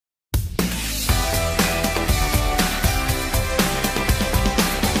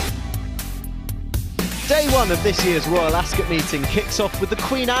1 of this year's Royal Ascot meeting kicks off with the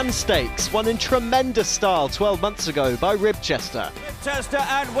Queen Anne Stakes, won in tremendous style 12 months ago by Ribchester. Ribchester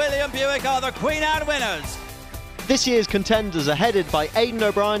and William Buick are the Queen Anne winners. This year's contenders are headed by Aidan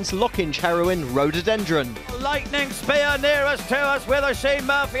O'Brien's Lockinge heroine, Rhododendron. Lightning Spear nearest to us with Sheen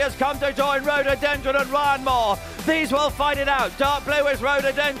Murphy has come to join Rhododendron and Ryan Moore. These will fight it out. Dark blue is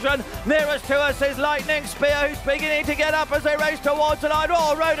Rhododendron. Nearest to us is Lightning Spear, who's beginning to get up as they race towards the line.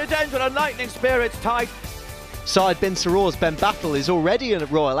 Oh, Rhododendron and Lightning Spear, it's tight. Side Bin Saror's Ben Battle is already a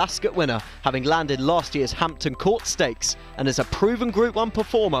Royal Ascot winner, having landed last year's Hampton Court Stakes, and is a proven Group 1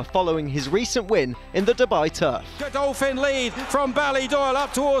 performer following his recent win in the Dubai Turf. Godolphin lead from Ballydoyle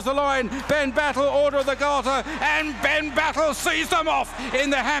up towards the line. Ben Battle, Order of the Garter, and Ben Battle sees them off in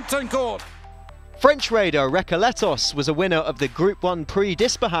the Hampton Court. French raider Recoletos was a winner of the Group 1 Prix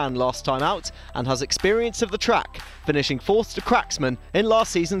d'Ispahan last time out and has experience of the track, finishing 4th to Cracksman in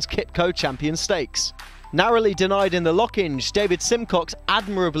last season's Kitco Champion Stakes. Narrowly denied in the Lockinge, David Simcock's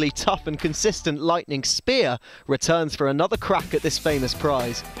admirably tough and consistent Lightning Spear returns for another crack at this famous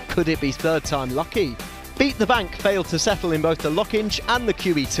prize. Could it be third time lucky? Beat the Bank failed to settle in both the Lockinge and the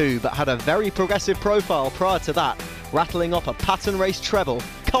QE2, but had a very progressive profile prior to that, rattling off a pattern race treble,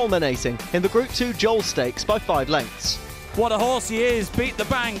 culminating in the Group 2 Joel Stakes by 5 lengths. What a horse he is, Beat the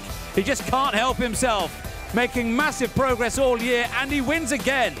Bank. He just can't help himself, making massive progress all year, and he wins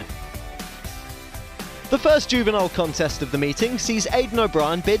again. The first juvenile contest of the meeting sees Aidan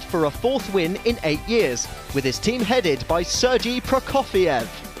O'Brien bid for a 4th win in 8 years, with his team headed by Sergei Prokofiev.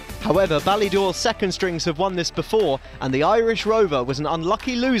 However, Ballydoyle's second strings have won this before, and the Irish Rover was an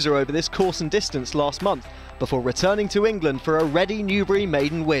unlucky loser over this course and distance last month, before returning to England for a ready Newbury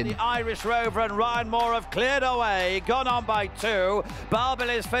maiden win. The Irish Rover and Ryan Moore have cleared away, gone on by 2.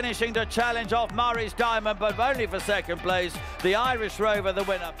 Balbil is finishing to challenge off Murray's Diamond, but only for second place. The Irish Rover the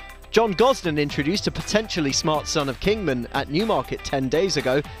winner. John Gosden introduced a potentially smart son of Kingman at Newmarket 10 days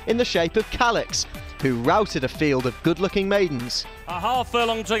ago in the shape of Calix, who routed a field of good-looking maidens. A half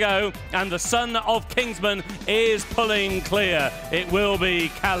furlong to go, and the son of Kingsman is pulling clear. It will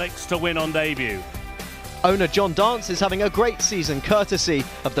be Calix to win on debut. Owner John Dance is having a great season courtesy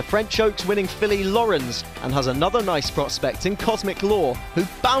of the French Oaks winning filly Laurens, and has another nice prospect in Cosmic Law, who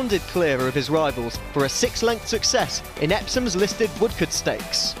bounded clear of his rivals for a 6-length success in Epsom's listed Woodcote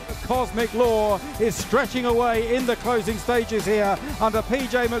Stakes. Cosmic Law is stretching away in the closing stages here under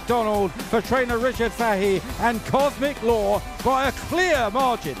PJ McDonald for trainer Richard Fahey, and Cosmic Law by a clear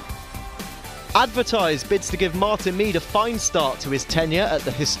margin. Advertise bids to give Martin Mead a fine start to his tenure at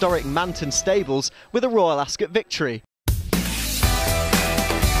the historic Manton Stables with a Royal Ascot victory.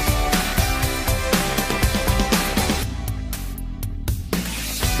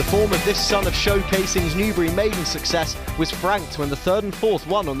 The form of this son of showcasing's Newbury maiden success was franked when the 3rd and 4th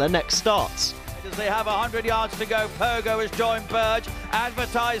won on their next starts. As they have 100 yards to go, Pogo has joined Burge.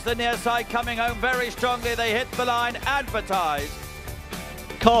 Advertise the near side coming home very strongly. They hit the line. Advertise.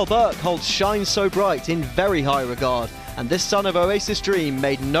 Carl Burke holds Shine So Bright in very high regard, and this son of Oasis Dream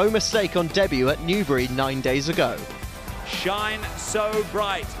made no mistake on debut at Newbury 9 days ago. Shine So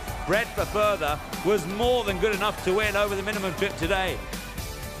Bright, bred for further, was more than good enough to win over the minimum trip today.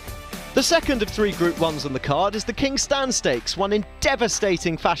 The second of 3 Group 1s on the card is the King Stan Stakes, won in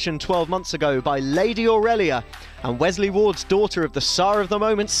devastating fashion 12 months ago by Lady Aurelia, and Wesley Ward's daughter of the Sire of the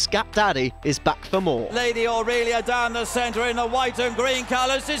Moment, Scap Daddy, is back for more. Lady Aurelia down the centre in the white and green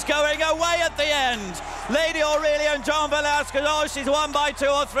colours is going away at the end. Lady Aurelia and John Velasquez, oh, she's won by 2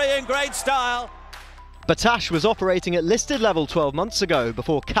 or 3 in great style. Batash was operating at listed level 12 months ago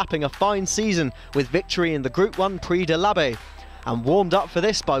before capping a fine season with victory in the Group 1 Prix de l'Abbé, and warmed up for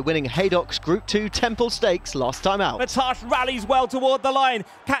this by winning Haydock's Group 2 Temple Stakes last time out. Batash rallies well toward the line.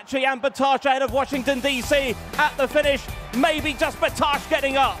 Catchy and Batash ahead of Washington DC at the finish. Maybe just Batash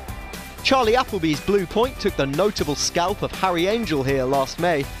getting up. Charlie Appleby's Blue Point took the notable scalp of Harry Angel here last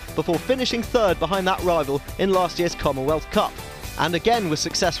May before finishing 3rd behind that rival in last year's Commonwealth Cup, and again was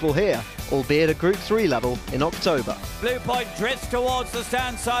successful here, albeit at Group 3 level in October. Blue Point drifts towards the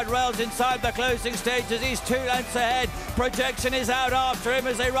stand side rails inside the closing stages. He's 2 lengths ahead. Projection is out after him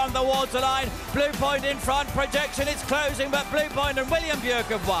as they run towards the line. Blue Point in front. Projection is closing, but Blue Point and William Buick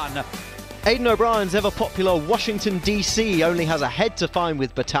have won. Aidan O'Brien's ever-popular Washington DC only has a head to find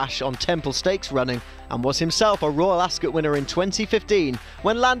with Batash on Temple Stakes running, and was himself a Royal Ascot winner in 2015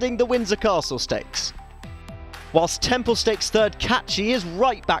 when landing the Windsor Castle Stakes. Whilst Temple Stakes' 3rd Catchy is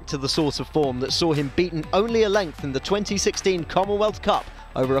right back to the source of form that saw him beaten only a length in the 2016 Commonwealth Cup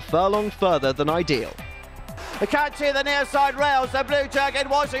over a furlong further than ideal. Can't see the near side rails. The blue jacket,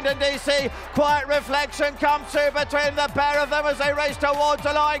 Washington DC. Quiet Reflection comes through between the pair of them as they race towards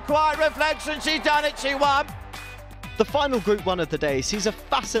the line. Quiet Reflection, she's done it, she won. The final Group 1 of the day sees a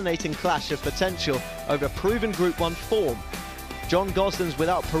fascinating clash of potential over proven Group 1 form. John Gosden's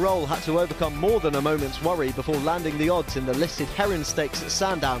Without Parole had to overcome more than a moment's worry before landing the odds in the listed Heron Stakes at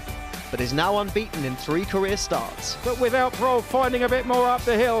Sandown, but is now unbeaten in 3 career starts. But Without Parole finding a bit more up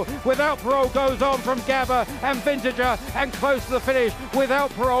the hill. Without Parole goes on from Gabba and Vintager and close to the finish. Without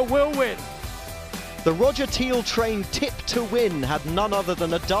Parole will win. The Roger Teal trained Tip to Win had none other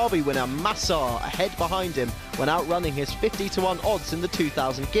than a Derby winner, Massar, ahead behind him when outrunning his 50-1 odds in the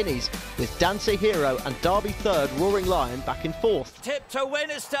 2000 Guineas, with Dance Hero and Derby third Roaring Lion back in fourth. Tip to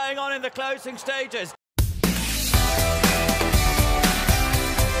Win is staying on in the closing stages.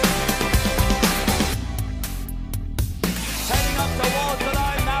 Heading up towards the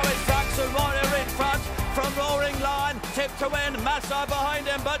line now is Saxon Warrior in front from Roaring Lion. Tip to Win, Massar behind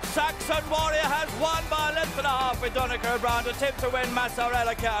him, but Saxon Warrior has won by a length and a half with Donegal Brown to Tip to Win, Massar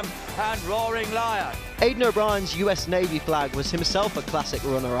Elikam and Roaring Lion. Aidan O'Brien's US Navy flag was himself a classic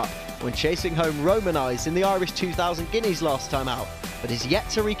runner-up when chasing home Romanised in the Irish 2000 Guineas last time out, but is yet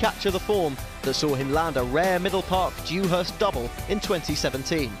to recapture the form that saw him land a rare Middle Park Dewhurst double in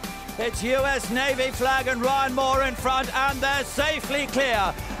 2017. It's US Navy flag and Ryan Moore in front, and they're safely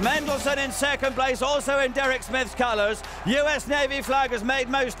clear. Mendelssohn in second place, also in Derek Smith's colours. US Navy flag has made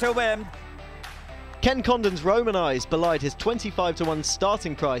most to win. Ken Condon's Romanised belied his 25-1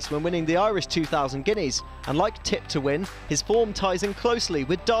 starting price when winning the Irish 2000 Guineas, and like Tip to Win, his form ties in closely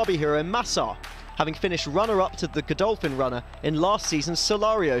with Derby hero Massar, having finished runner-up to the Godolphin runner in last season's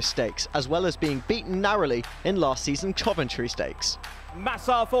Solario Stakes, as well as being beaten narrowly in last season's Coventry Stakes.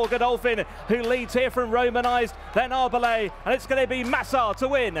 Massar for Godolphin, who leads here from Romanised, then Arbalay, and it's going to be Massar to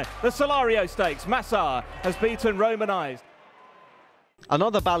win the Solario Stakes. Massar has beaten Romanised.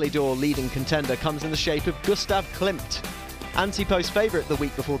 Another Ballydor leading contender comes in the shape of Gustav Klimt. Anti-post favourite the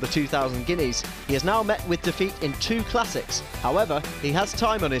week before the 2000 Guineas, he has now met with defeat in 2 classics. However, he has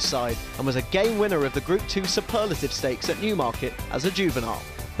time on his side and was a game winner of the Group 2 Superlative Stakes at Newmarket as a juvenile.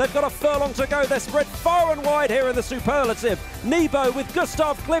 They've got a furlong to go. They're spread far and wide here in the Superlative. Nebo with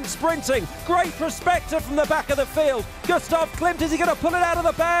Gustav Klimt sprinting. Great perspective from the back of the field. Gustav Klimt, is he going to pull it out of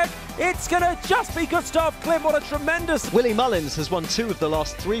the bag? It's going to just be Gustav Klimt. What a tremendous... Willie Mullins has won 2 of the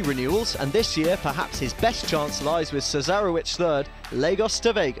last 3 renewals, and this year perhaps his best chance lies with Cesarewicz third, Lagos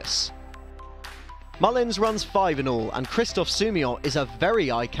to Vegas. Mullins runs 5 in all, and Christophe Soumillon is a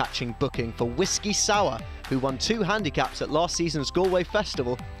very eye-catching booking for Whiskey Sour, who won 2 handicaps at last season's Galway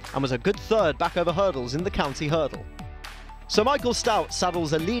Festival and was a good third back over hurdles in the County Hurdle. Sir Michael Stout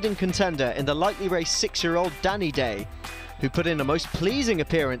saddles a leading contender in the lightly raced 6-year-old Danny Day, who put in a most pleasing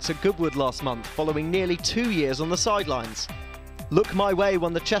appearance at Goodwood last month following nearly 2 years on the sidelines. Look My Way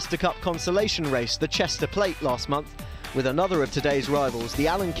won the Chester Cup consolation race, the Chester Plate, last month, with another of today's rivals, the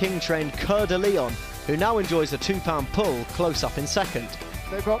Alan King-trained Coeur de Lion, who now enjoys a £2 pull close up in second.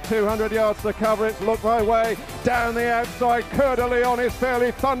 They've got 200 yards to cover. It's Look My Way down the outside. Coeur de Lion is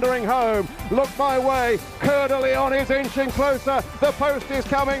fairly thundering home. Look My Way. Coeur de Lion is inching closer. The post is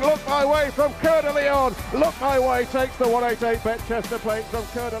coming. Look My Way from Coeur de Lion. Look My Way takes the 188 bet Chester Plate from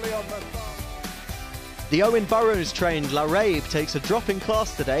Coeur de Lion. The Owen Burrows-trained Larabe takes a drop in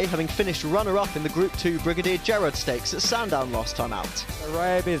class today, having finished runner-up in the Group 2 Brigadier Gerard Stakes at Sandown last time out.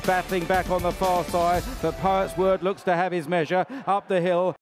 Larabe is battling back on the far side, but Poet's Word looks to have his measure up the hill.